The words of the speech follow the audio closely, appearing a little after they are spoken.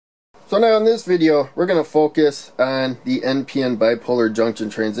So now in this video, we're going to focus on the NPN bipolar junction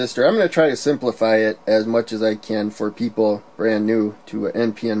transistor. I'm going to try to simplify it as much as I can for people brand new to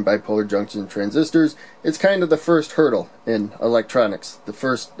NPN bipolar junction transistors. It's kind of the first hurdle in electronics, the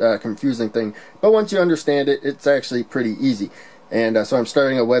first confusing thing. But once you understand it, it's actually pretty easy. And so I'm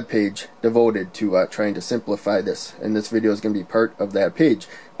starting a web page devoted to trying to simplify this. And this video is going to be part of that page.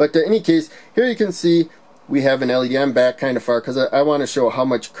 But in any case, here you can see we have an LED. I'm back kind of far because I want to show how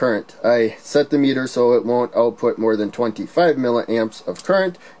much current. I set the meter so it won't output more than 25 milliamps of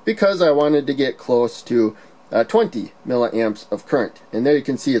current because I wanted to get close to 20 milliamps of current. And there you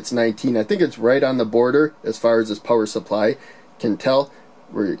can see it's 19. I think it's right on the border as far as this power supply can tell.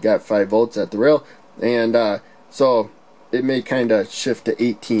 We got 5 volts at the rail. And so it may kind of shift to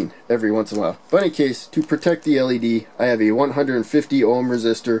 18 every once in a while. But in any case, to protect the LED, I have a 150 ohm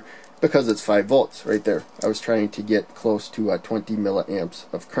resistor because it's 5 volts right there. I was trying to get close to 20 milliamps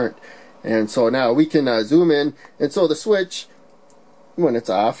of current. And so now we can zoom in. And so the switch, when it's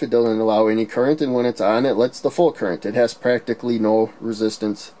off, it doesn't allow any current. And when it's on, it lets the full current. It has practically no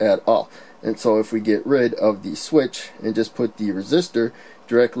resistance at all. And so if we get rid of the switch and just put the resistor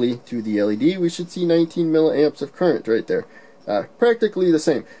directly to the LED, we should see 19 milliamps of current right there. Practically the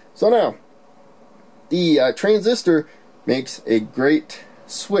same. So now, the transistor makes a great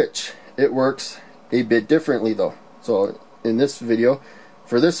switch. It works a bit differently though. So in this video,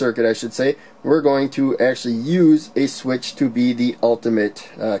 for this circuit I should say, we're going to actually use a switch to be the ultimate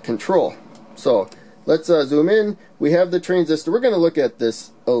control. So let's zoom in. We have the transistor. We're going to look at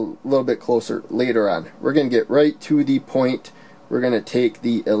this a little bit closer later on. We're going to get right to the point. We're going to take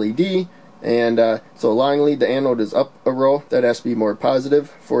the LED, and so long lead, the anode is up a row. That has to be more positive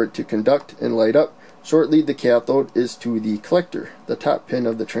for it to conduct and light up. Short lead, the cathode, is to the collector, the top pin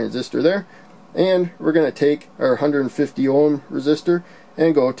of the transistor there. And we're going to take our 150 ohm resistor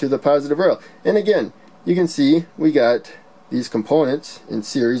and go to the positive rail. And again, you can see we got these components in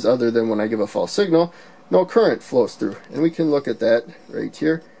series. Other than when I give a false signal, no current flows through. And we can look at that right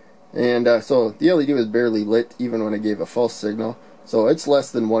here. And so the LED was barely lit even when I gave a false signal. So it's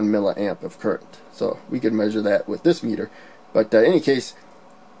less than 1 milliamp of current. So we could measure that with this meter. But in any case,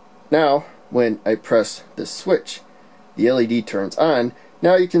 now when I press this switch, the LED turns on.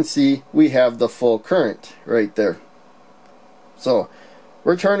 Now you can see we have the full current right there. So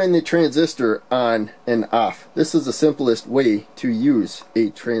we're turning the transistor on and off. This is the simplest way to use a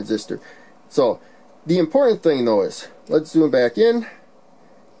transistor. So the important thing though is, let's zoom back in.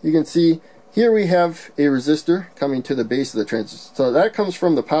 You can see here we have a resistor coming to the base of the transistor. So that comes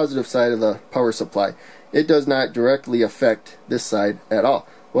from the positive side of the power supply. It does not directly affect this side at all.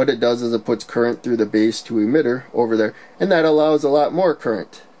 What it does is it puts current through the base to emitter over there, and that allows a lot more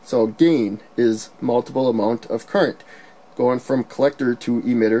current. So gain is multiple amount of current going from collector to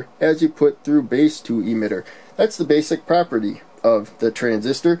emitter as you put through base to emitter. That's the basic property of the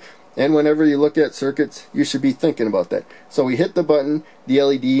transistor, and whenever you look at circuits, you should be thinking about that. So we hit the button, the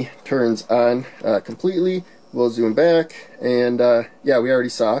LED turns on completely. We'll zoom back, and yeah, we already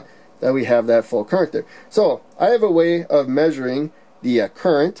saw that we have that full current there. So I have a way of measuring the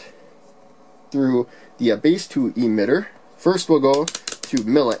current through the base to emitter. First we'll go to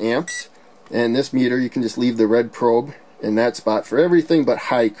milliamps, and this meter you can just leave the red probe in that spot for everything but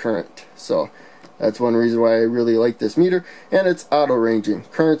high current. So that's one reason why I really like this meter, and it's auto ranging.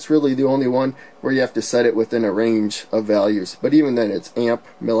 Current's really the only one where you have to set it within a range of values, but even then it's amp,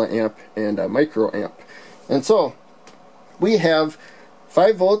 milliamp, and microamp. And so we have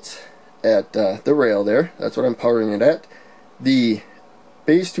 5 volts at the rail there. That's what I'm powering it at. The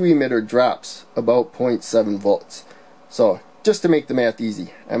base to emitter drops about 0.7 volts. So just to make the math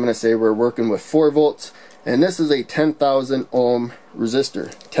easy, I'm going to say we're working with 4 volts, and this is a 10,000 ohm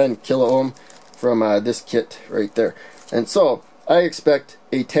resistor, 10 kilo ohm from this kit right there. And so I expect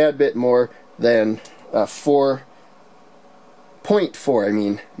a tad bit more than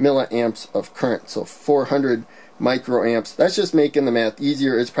 4.4 milliamps of current. So 400 microamps. That's just making the math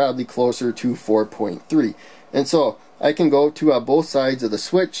easier. It's probably closer to 4.3. And so I can go to both sides of the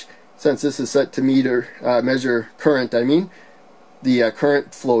switch. Since this is set to measure current, the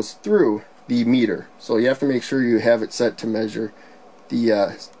current flows through the meter. So you have to make sure you have it set to measure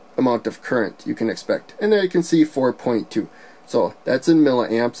the amount of current you can expect. And there you can see 4.2. So that's in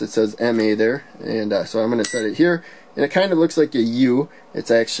milliamps. It says MA there. And so I'm going to set it here. And it kind of looks like a U. It's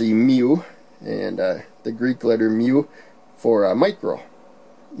actually mu. And the Greek letter mu for micro.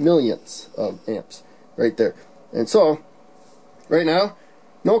 Millionths of amps right there. And so right now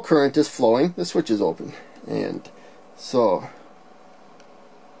no current is flowing. The switch is open. And so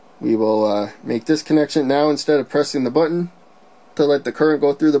we will make this connection now. Instead of pressing the button, to let the current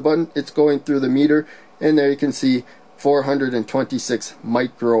go through the button, it's going through the meter, and there you can see 426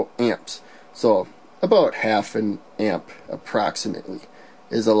 microamps. So about half an amp approximately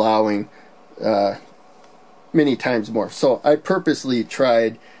is allowing many times more. So I purposely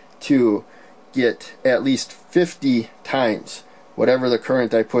tried to get at least 50 times whatever the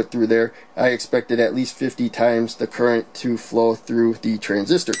current I put through there. I expected at least 50 times the current to flow through the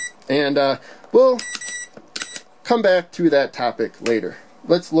transistor. And we'll come back to that topic later.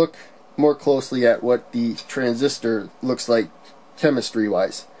 Let's look more closely at what the transistor looks like chemistry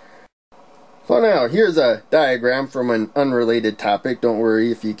wise. So now here's a diagram from an unrelated topic. Don't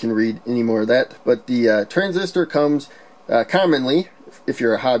worry if you can read any more of that. But the transistor comes commonly, if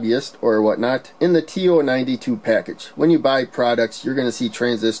you're a hobbyist or whatnot, in the TO92 package. When you buy products, you're going to see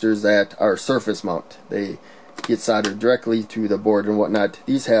transistors that are surface mount. They get soldered directly to the board and whatnot.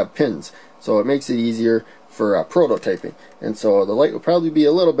 These have pins, so it makes it easier for prototyping. And so the light will probably be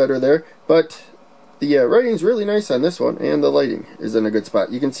a little better there, but the writing's really nice on this one, and the lighting is in a good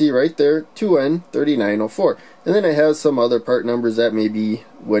spot. You can see right there 2N3904, and then it has some other part numbers that may be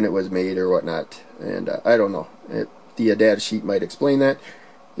when it was made or whatnot, and I don't know. The data sheet might explain that.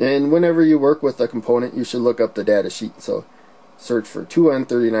 And whenever you work with a component, you should look up the data sheet. So search for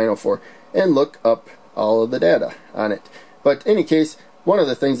 2N3904 and look up all of the data on it. But in any case, one of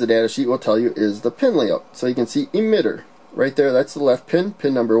the things the data sheet will tell you is the pin layout. So you can see emitter right there, that's the left pin,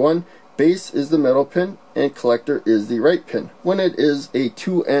 pin number 1. Base is the middle pin, and collector is the right pin when it is a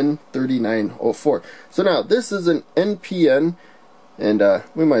 2N3904. So now this is an NPN, and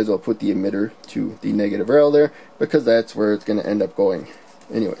we might as well put the emitter to the negative rail there, because that's where it's going to end up going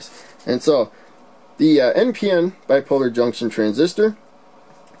anyways. And so the NPN bipolar junction transistor,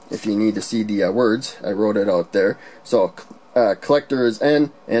 if you need to see the words, I wrote it out there. So collector is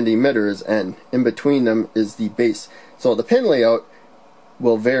N and emitter is N. In between them is the base. So the pin layout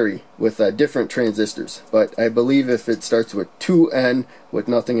will vary with different transistors, but I believe if it starts with 2N with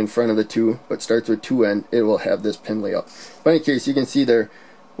nothing in front of the 2 but starts with 2N, it will have this pin layout. But in any case, you can see there,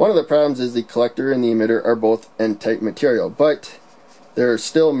 one of the problems is the collector and the emitter are both N-type material, but they're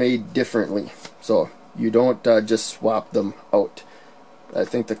still made differently, so you don't just swap them out. I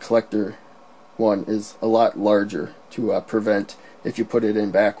think the collector one is a lot larger to prevent, if you put it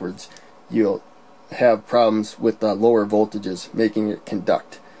in backwards, you'll have problems with the lower voltages making it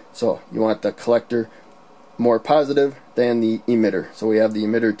conduct. So you want the collector more positive than the emitter. So we have the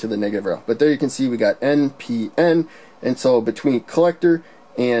emitter to the negative rail. But there you can see we got NPN, and so between collector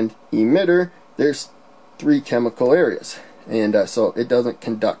and emitter there's 3 chemical areas, and so it doesn't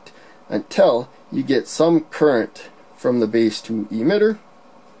conduct until you get some current from the base to emitter.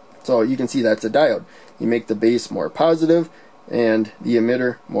 So you can see that's a diode. You make the base more positive and the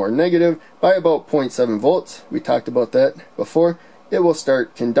emitter more negative by about 0.7 volts. We talked about that before. It will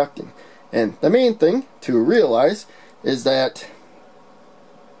start conducting. And the main thing to realize is that,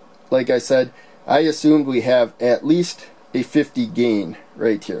 like I said, I assumed we have at least a 50 gain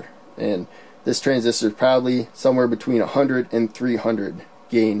right here. And this transistor is probably somewhere between 100 and 300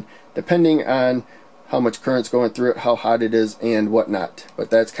 gain, depending on how much current's going through it, how hot it is, and whatnot. But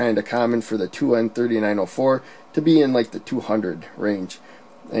that's kind of common for the 2N3904 to be in like the 200 range.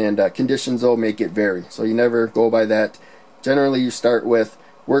 And conditions though make it vary, so you never go by that. Generally you start with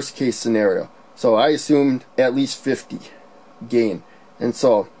worst case scenario. So I assumed at least 50 gain, and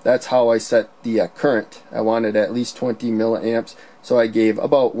so that's how I set the current. I wanted at least 20 milliamps, so I gave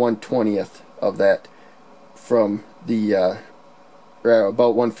about 1/20th of that from the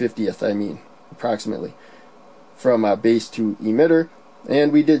about 1/50th, I mean, approximately, from base to emitter.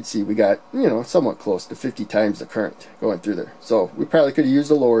 And we did see we got, you know, somewhat close to 50 times the current going through there. So we probably could have used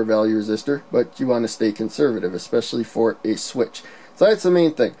a lower value resistor, but you want to stay conservative, especially for a switch. So that's the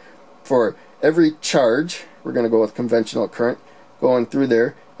main thing. For every charge, we're going to go with conventional current going through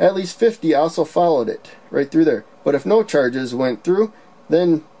there. At least 50 also followed it right through there. But if no charges went through,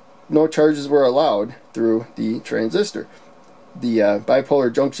 then no charges were allowed through the transistor. The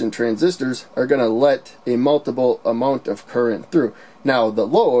bipolar junction transistors are going to let a multiple amount of current through. Now the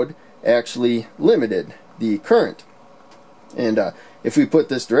load actually limited the current, and if we put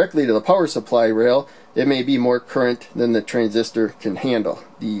this directly to the power supply rail, it may be more current than the transistor can handle.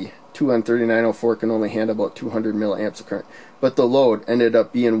 The 2N3904 can only handle about 200 milliamps of current, but the load ended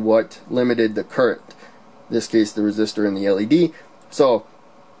up being what limited the current, in this case the resistor and the LED. So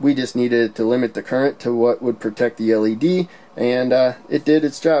we just needed to limit the current to what would protect the LED, and it did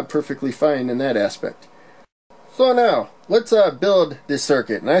its job perfectly fine in that aspect. So now, let's build this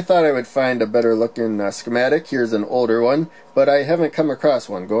circuit, and I thought I would find a better looking schematic. Here's an older one, but I haven't come across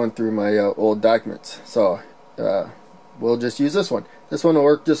one going through my old documents. So we'll just use this one. This one will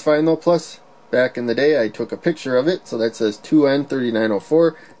work just fine though. Plus, back in the day I took a picture of it, so that says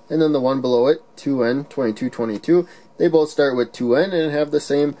 2N3904, and then the one below it, 2N2222. They both start with 2N and have the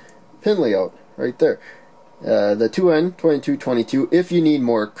same pin layout right there. The 2N2222, if you need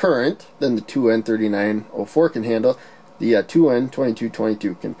more current than the 2N3904 can handle, the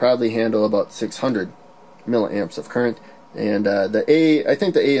 2N2222 can probably handle about 600 milliamps of current. And the A, I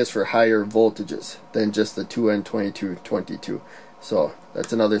think the A is for higher voltages than just the 2N2222. So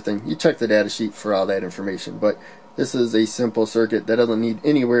that's another thing. You check the data sheet for all that information. But this is a simple circuit that doesn't need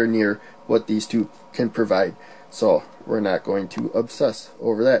anywhere near what these two can provide. So we're not going to obsess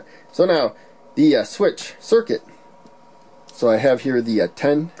over that. So now the switch circuit. So I have here the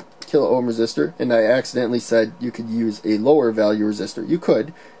 10 kilo ohm resistor, and I accidentally said you could use a lower value resistor. You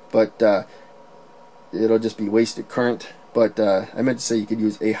could, but it'll just be wasted current. But I meant to say you could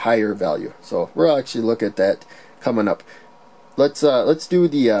use a higher value. So we'll actually look at that coming up. Let's do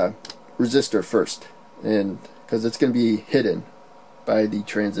the resistor first, and because it's going to be hidden by the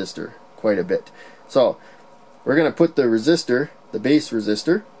transistor quite a bit. So we're going to put the resistor, the base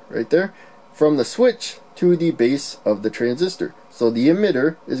resistor, right there, from the switch to the base of the transistor. So the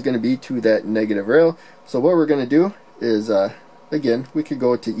emitter is going to be to that negative rail. So what we're going to do is, again, we could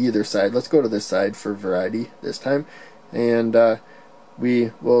go to either side. Let's go to this side for variety this time. And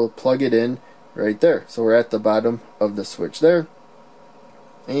we will plug it in right there. So we're at the bottom of the switch there.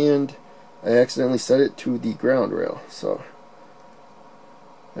 And I accidentally set it to the ground rail. So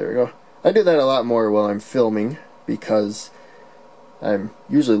there we go. I do that a lot more while I'm filming because I'm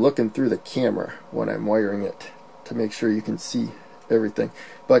usually looking through the camera when I'm wiring it to make sure you can see everything.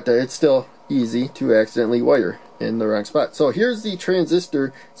 But it's still easy to accidentally wire in the wrong spot. So here's the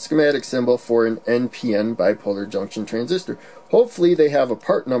transistor schematic symbol for an NPN bipolar junction transistor. Hopefully they have a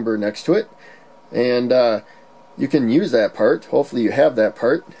part number next to it, and you can use that part. Hopefully you have that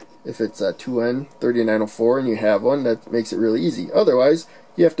part. If it's a 2N3904 and you have one, that makes it really easy. Otherwise,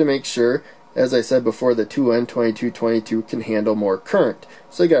 you have to make sure, as I said before, the 2N2222 can handle more current.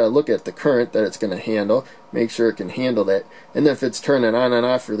 So you got to look at the current that it's going to handle, make sure it can handle that. And then if it's turning on and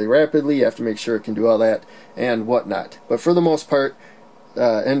off really rapidly, you have to make sure it can do all that and whatnot. But for the most part,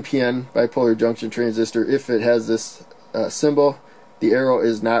 NPN bipolar junction transistor, if it has this symbol, the arrow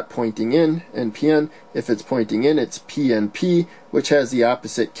is not pointing in, NPN. If it's pointing in, it's PNP, which has the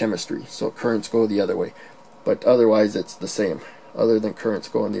opposite chemistry. So currents go the other way. But otherwise, it's the same, other than currents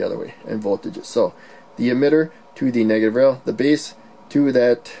going the other way, and voltages. So the emitter to the negative rail, the base to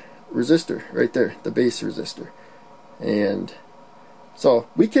that resistor right there, the base resistor. And so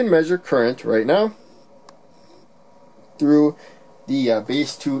we can measure current right now through the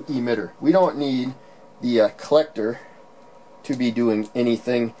base to emitter. We don't need the collector to be doing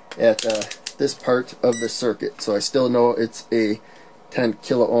anything at this part of the circuit. So I still know it's a 10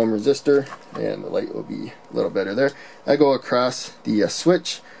 kilo ohm resistor, and the light will be a little better there. I go across the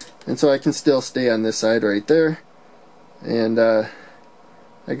switch, and so I can still stay on this side right there, and I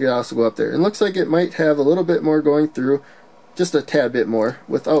could also go up there. It looks like it might have a little bit more going through, just a tad bit more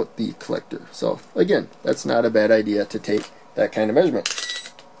without the collector. So again, that's not a bad idea to take that kind of measurement.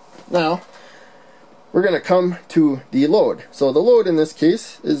 Now we're going to come to the load. So the load in this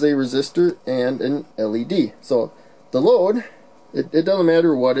case is a resistor and an LED. So the load, it doesn't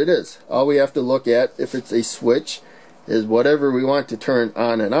matter what it is. All we have to look at, if it's a switch, is whatever we want to turn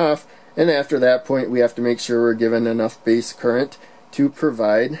on and off, and after that point we have to make sure we're given enough base current to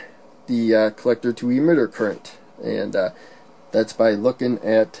provide the collector to emitter current. And that's by looking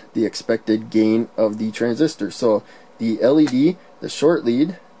at the expected gain of the transistor. So the LED, the short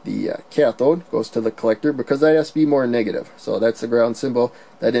lead, the cathode, goes to the collector because that has to be more negative. So that's the ground symbol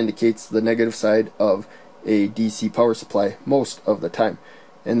that indicates the negative side of a DC power supply most of the time.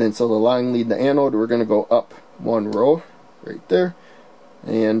 And then so the long lead, the anode, we're going to go up one row right there.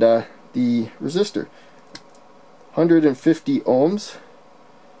 And the resistor, 150 ohms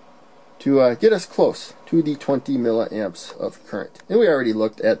to get us close to the 20 milliamps of current. And we already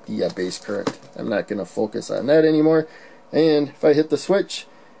looked at the base current. I'm not going to focus on that anymore. And if I hit the switch,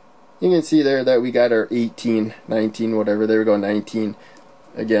 you can see there that we got our 18, 19, whatever. There we go, 19.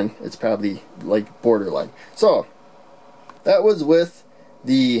 Again, it's probably like borderline. So that was with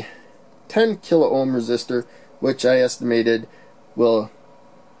the 10 kilo ohm resistor, which I estimated will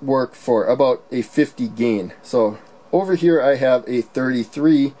work for about a 50 gain. So over here I have a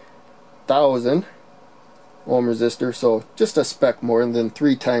 33,000 ohm resistor, so just a speck more than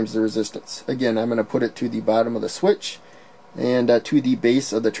 3 times the resistance. Again, I'm going to put it to the bottom of the switch and to the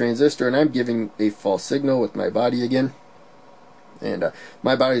base of the transistor, and I'm giving a false signal with my body again. And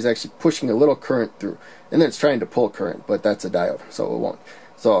my body's actually pushing a little current through, and then it's trying to pull current, but that's a diode, so it won't.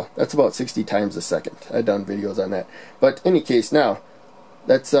 So that's about 60 times a second. I've done videos on that. But in any case, now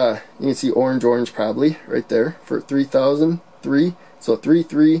that's you can see orange probably right there for 3003. So 3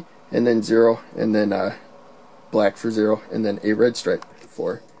 3 and then 0, and then black for 0, and then a red stripe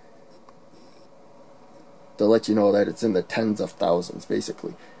for, to let you know that it's in the tens of thousands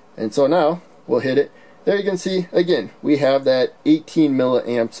basically. And so now we'll hit it. There you can see again we have that 18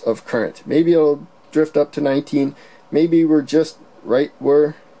 milliamps of current. Maybe it'll drift up to 19. Maybe we're just right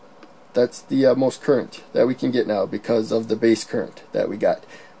where that's the most current that we can get now because of the base current that we got.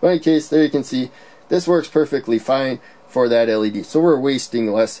 But in any case, there you can see this works perfectly fine for that LED. So we're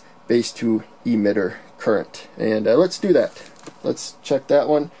wasting less base to emitter current. And let's do that. Let's check that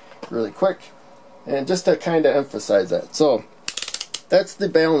one really quick. And just to kind of emphasize that. So that's the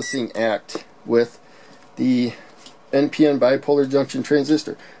balancing act with the NPN bipolar junction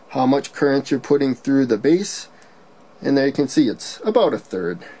transistor. How much current you're putting through the base. And there you can see it's about a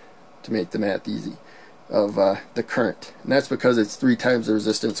third, to make the math easy, of the current. And that's because it's 3 times the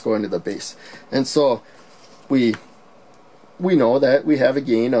resistance going to the base. And so we know that we have a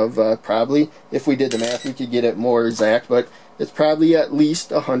gain of probably, if we did the math we could get it more exact, but it's probably at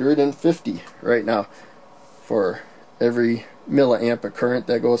least 150 right now. For every milliamp of current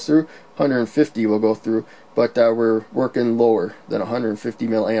that goes through, 150 will go through, but we're working lower than 150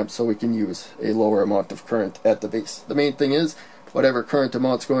 milliamps, so we can use a lower amount of current at the base. The main thing is whatever current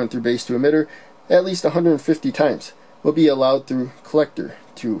amount's going through base to emitter, at least 150 times will be allowed through collector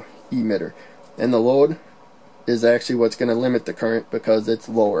to emitter. And the load is actually what's going to limit the current because it's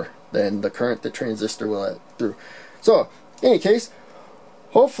lower than the current the transistor will let through. So in any case,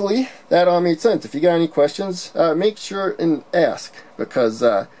 hopefully that all made sense. If you got any questions, make sure and ask, because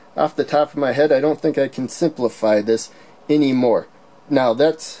off the top of my head I don't think I can simplify this anymore. Now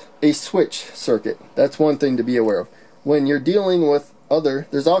that's a switch circuit. That's one thing to be aware of. When you're dealing with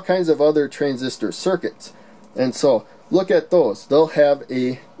there's all kinds of other transistor circuits, and so look at those. They'll have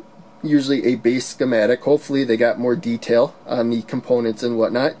usually a base schematic. Hopefully they got more detail on the components and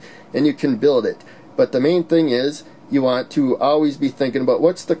whatnot, and you can build it. But the main thing is you want to always be thinking about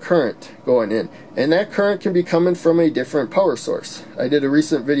what's the current going in, and that current can be coming from a different power source. I did a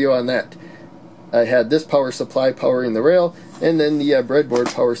recent video on that. I had this power supply powering the rail, and then the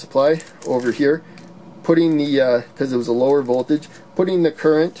breadboard power supply over here, putting the because it was a lower voltage, putting the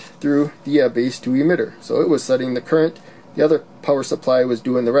current through the base to emitter. So it was setting the current. The other power supply was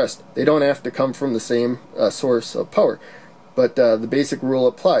doing the rest. They don't have to come from the same source of power, but the basic rule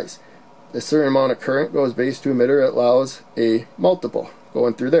applies. A certain amount of current goes base to emitter. It allows a multiple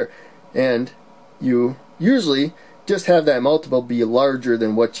going through there, and you usually just have that multiple be larger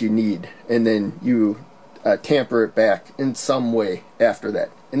than what you need, and then you tamper it back in some way after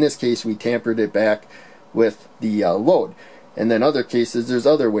that. In this case we tampered it back with the load, and then other cases there's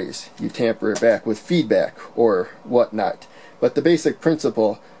other ways you tamper it back with feedback or whatnot, but the basic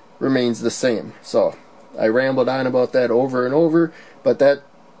principle remains the same. So I rambled on about that over and over, but that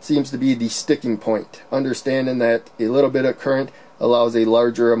seems to be the sticking point, understanding that a little bit of current allows a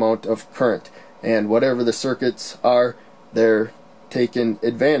larger amount of current, and whatever the circuits are, they're taking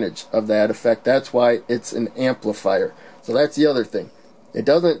advantage of that effect. That's why it's an amplifier. So that's the other thing. It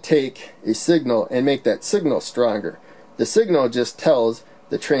doesn't take a signal and make that signal stronger. The signal just tells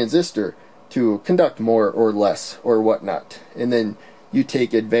the transistor to conduct more or less or whatnot, and then you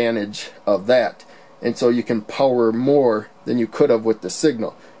take advantage of that, and so you can power more than you could have with the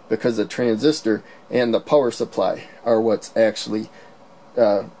signal, because the transistor and the power supply are what's actually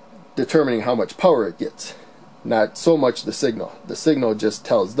determining how much power it gets, not so much the signal. The signal just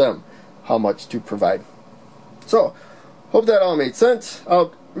tells them how much to provide. So hope that all made sense.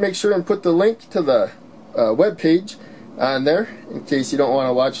 I'll make sure and put the link to the web page on there in case you don't want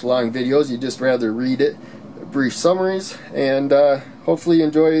to watch long videos, you just rather read it, brief summaries, and hopefully you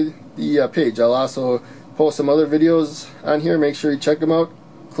enjoy the page. I'll also post some other videos on here. Make sure you check them out.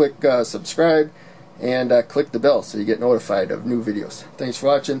 Click subscribe and click the bell so you get notified of new videos. Thanks for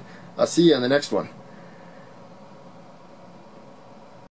watching. I'll see you on the next one.